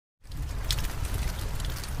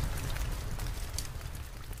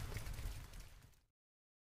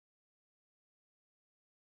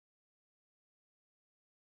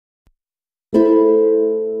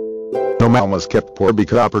No man was kept poor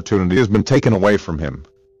because opportunity has been taken away from him.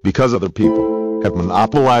 Because other people have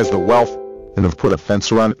monopolized the wealth and have put a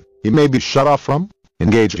fence around it, he may be shut off from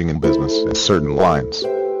engaging in business in certain lines.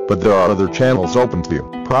 But there are other channels open to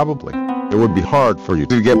you. Probably it would be hard for you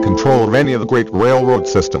to get control of any of the great railroad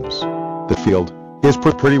systems. The field is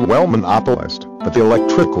pretty well monopolized, but the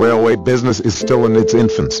electric railway business is still in its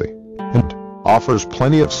infancy and offers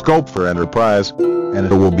plenty of scope for enterprise, and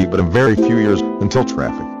it will be but a very few years until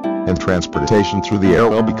traffic and transportation through the air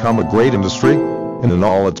will become a great industry, and in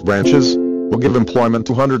all its branches will give employment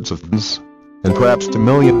to hundreds of thousands, and perhaps to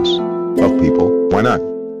millions of people. Why not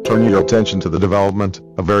turn your attention to the development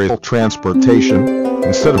of aerial transportation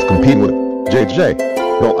instead of competing with J.J.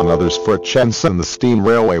 Hill and others for a chance in the steam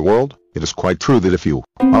railway world? It is quite true that if you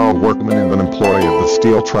are a workman and an employee of the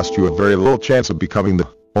Steel Trust, you have very little chance of becoming the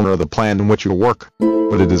owner of the plant in which you work.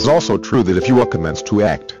 But it is also true that if you commence to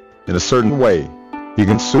act in a certain way, you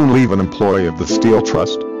can soon leave an employee of the Steel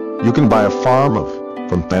Trust. You can buy a farm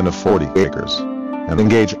from 10 to 40 acres and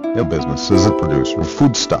engage in business as a producer of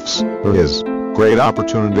foodstuffs. There is great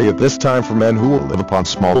opportunity at this time for men who will live upon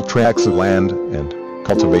small tracts of land and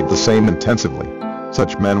cultivate the same intensively.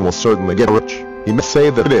 Such men will certainly get rich. You may say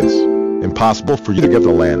that it is impossible for you to get the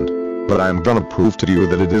land, but I am going to prove to you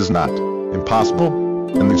that it is not impossible,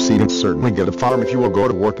 and you can certainly get a farm if you will go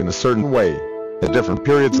to work in a certain way. At different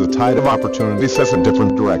periods the tide of opportunity sets in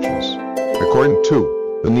different directions, according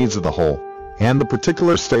to the needs of the whole, and the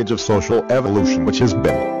particular stage of social evolution which has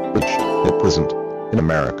been reached at present in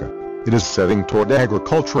America. It is setting toward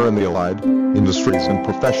agriculture and the allied industries and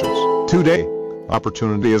professions. Today,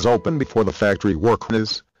 opportunity is open before the factory worker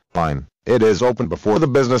is fine. It is open before the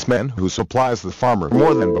businessman who supplies the farmer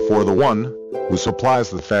more than before the one who supplies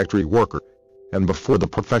the factory worker, and before the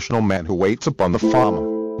professional man who waits upon the farm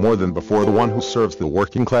more than before the one who serves the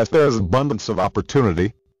working class. There is abundance of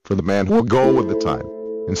opportunity for the man who will go with the time,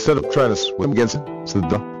 instead of trying to swim against it. So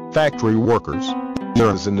the factory workers, either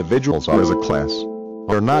as individuals or as a class,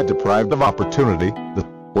 are not deprived of opportunity. The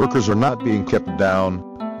workers are not being kept down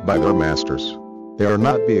by their masters. They are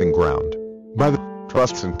not being ground by the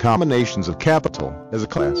trusts and combinations of capital as a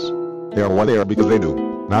class. They are what they are because they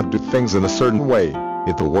do not do things in a certain way.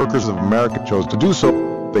 If the workers of America chose to do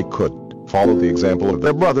so, they could follow the example of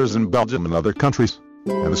their brothers in Belgium and other countries,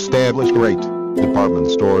 and establish great department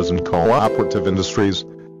stores and cooperative industries.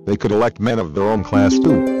 They could elect men of their own class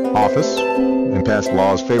to office, and pass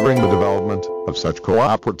laws favoring the development of such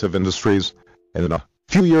cooperative industries, and in a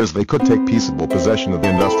few years they could take peaceable possession of the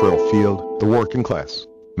industrial field. The working class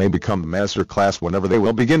may become the master class whenever they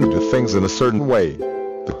will begin to do things in a certain way.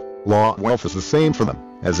 The law of wealth is the same for them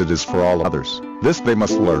as it is for all others. This they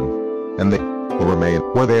must learn, and they will remain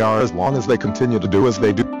where they are as long as they continue to do as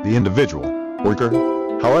they do. The individual worker,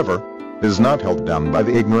 however, is not held down by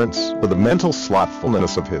the ignorance or the mental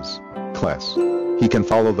slothfulness of his class. He can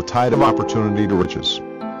follow the tide of opportunity to riches,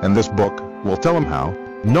 and this book will tell him how.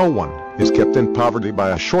 No one is kept in poverty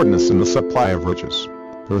by a shortness in the supply of riches.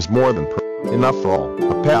 There is more than enough for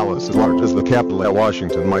all. A palace as large as the Capitol at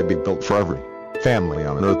Washington might be built for every family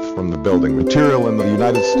on earth from the building material in the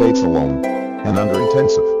United States alone, and under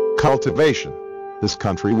intensive cultivation, this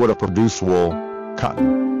country would have produced wool,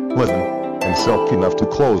 cotton, linen, and silk enough to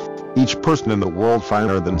clothe each person in the world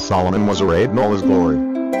finer than Solomon was arrayed in all his glory.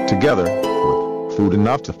 Together, with food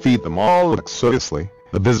enough to feed them all luxuriously,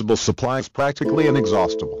 the visible supply is practically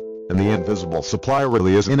inexhaustible, and the invisible supply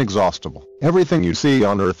really is inexhaustible. Everything you see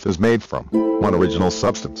on earth is made from one original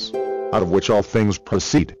substance, out of which all things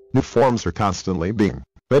proceed. New forms are constantly being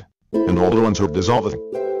made, and older ones are dissolving,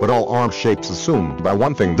 but all are shapes assumed by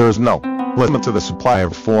one thing. There is no limit to the supply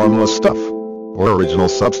of formless stuff, or original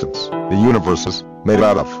substance. The universe is made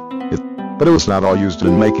out of it, but it was not all used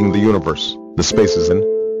in making the universe. The spaces in,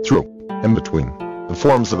 through, and between the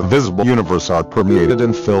forms of the visible universe are permeated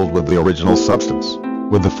and filled with the original substance,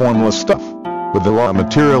 with the formless stuff, with the raw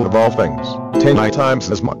material of all things. 10 times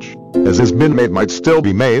as much as has been made might still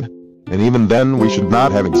be made, and even then we should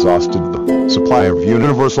not have exhausted the supply of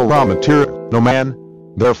universal raw material. No man,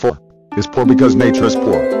 therefore, is poor because nature is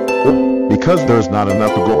poor, or because there is not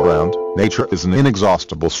enough to go around. Nature is an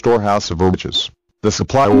inexhaustible storehouse of riches. The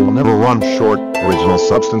supply will never run short. Original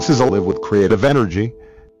substances live with creative energy,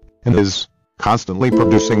 and is constantly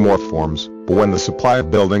producing more forms. But when the supply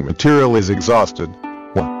of building material is exhausted,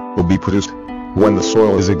 what will be produced? When the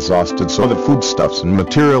soil is exhausted, so that foodstuffs and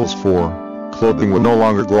materials for clothing will no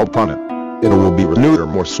longer grow upon it, it will be renewed, or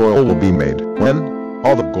more soil will be made. When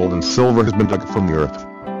all the gold and silver has been dug from the earth,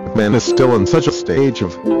 if man is still in such a stage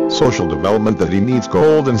of social development that he needs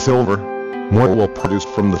gold and silver, more will produce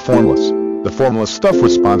from the formless. The formless stuff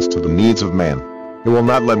responds to the needs of man. it will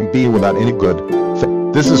not let him be without any good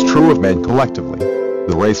thing. This is true of men collectively.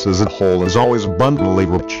 The race as a whole is always abundantly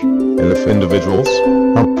rich, and if individuals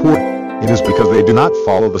are poor, it is because they do not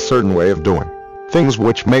follow the certain way of doing things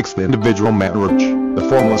which makes the individual man rich. The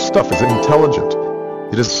formless stuff is intelligent.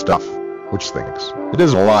 It is stuff which thinks. It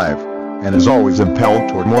is alive, and is always impelled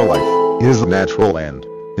toward more life. It is the natural and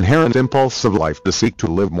inherent impulse of life to seek to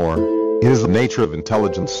live more. It is the nature of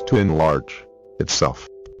intelligence to enlarge itself,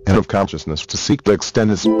 and of consciousness to seek to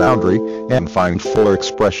extend its boundary and find fuller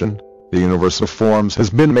expression. The universe of forms has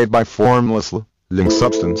been made by formless living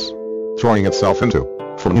substance, throwing itself into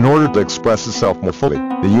form in order to express itself more fully.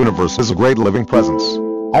 The universe is a great living presence,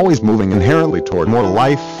 always moving inherently toward more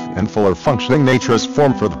life and fuller functioning. Nature is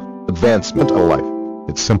formed for the advancement of life.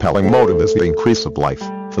 Its impelling motive is the increase of life.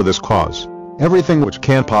 For this cause, everything which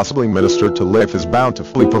can possibly minister to life is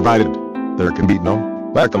bountifully provided. There can be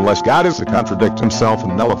no lack unless God is to contradict himself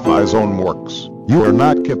and nullify his own works. You are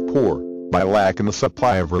not kept poor by lack in the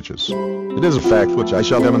supply of riches. It is a fact which I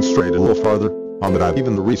shall demonstrate a little farther on, that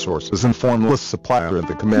even the resources and formless supply are at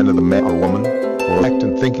the command of the man or woman, or act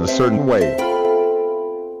and think in a certain way.